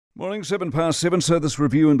Morning, 7:07. So this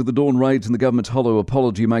review into the dawn raids and the government's hollow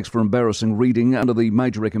apology makes for embarrassing reading. Under the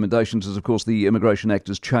major recommendations is, of course, the Immigration Act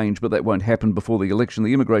has changed, but that won't happen before the election.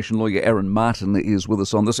 The immigration lawyer Aaron Martin is with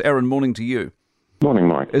us on this. Aaron, morning to you. Morning,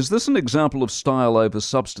 Mike. Is this an example of style over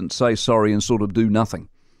substance? Say sorry and sort of do nothing?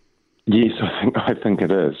 Yes, I think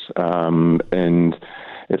it is. And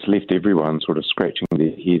it's left everyone sort of scratching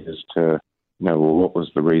their heads as to, well, what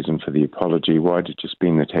was the reason for the apology? Why did you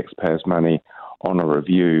spend the taxpayers' money on a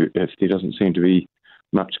review if there doesn't seem to be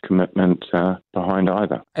much commitment behind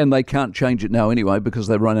either? And they can't change it now anyway because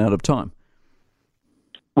they've run out of time.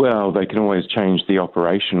 Well, they can always change the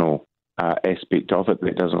operational aspect of it.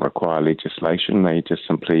 That doesn't require legislation. They just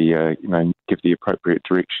simply, give the appropriate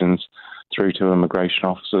directions through to immigration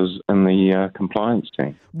officers and the compliance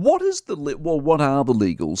team. What are the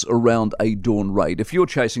legals around a dawn raid? If you're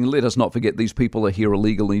chasing, let us not forget these people are here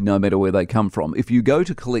illegally no matter where they come from. If you go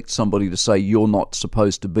to collect somebody to say you're not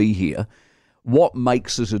supposed to be here, what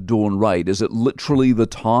makes it a dawn raid? Is it literally the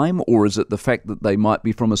time, or is it the fact that they might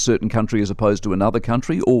be from a certain country as opposed to another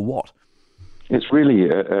country, or what? It's really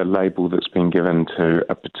a label that's been given to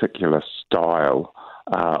a particular style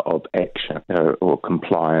of action or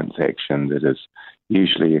compliance action that has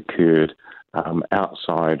usually occurred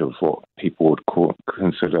outside of what people would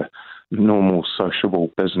consider normal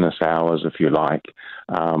sociable business hours, if you like,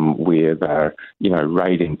 where they're,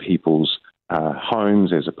 raiding people's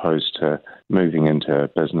homes as opposed to moving into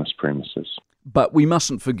business premises. But we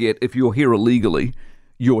mustn't forget, if you're here illegally,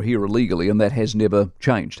 and that has never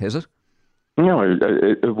changed, has it? No,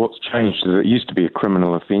 what's changed is it used to be a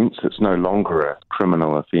criminal offence. It's no longer a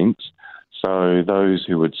criminal offence. So those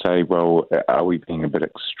who would say, well, are we being a bit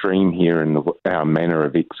extreme here in our manner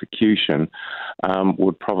of execution,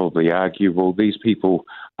 would probably argue, well, these people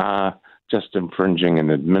are just infringing an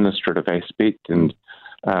administrative aspect, and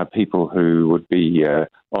people who would be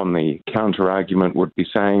on the counter-argument would be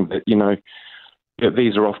saying that,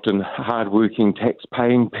 these are often hard-working,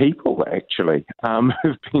 tax-paying people, actually,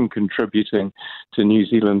 who've been contributing to New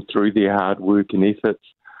Zealand through their hard work and efforts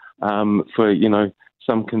for,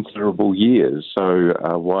 some considerable years. So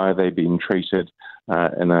why are they being treated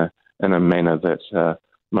in a manner that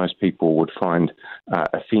most people would find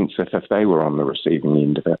offensive if they were on the receiving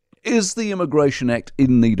end of it? Is the Immigration Act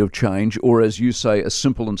in need of change, or, as you say, a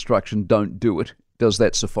simple instruction, don't do it? Does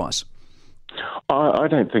that suffice? I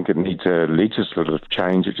don't think it needs a legislative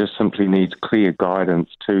change. It just simply needs clear guidance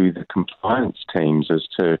to the compliance teams as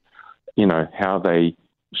to, how they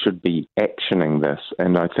should be actioning this.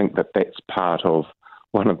 And I think that that's part of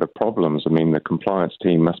one of the problems. I mean, the compliance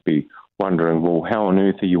team must be wondering, well, how on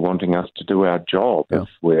earth are you wanting us to do our job if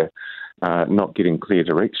we're not getting clear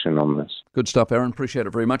direction on this? Good stuff, Aaron. Appreciate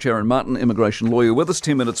it very much. Aaron Martin, immigration lawyer, with us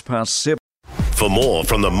 10 minutes past 7. For more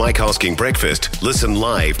from the Mike Hosking Breakfast, listen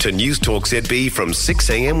live to News Talk ZB from 6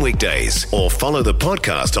 a.m. weekdays or follow the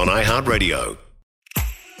podcast on iHeartRadio.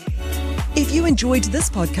 If you enjoyed this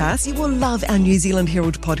podcast, you will love our New Zealand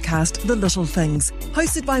Herald podcast, The Little Things,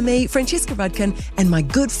 hosted by me, Francesca Rudkin, and my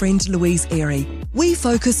good friend Louise Airy. We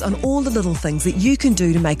focus on all the little things that you can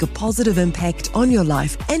do to make a positive impact on your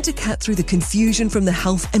life and to cut through the confusion from the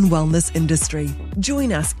health and wellness industry.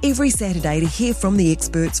 Join us every Saturday to hear from the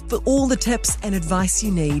experts for all the tips and advice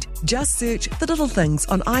you need. Just search The Little Things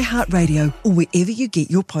on iHeartRadio or wherever you get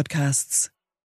your podcasts.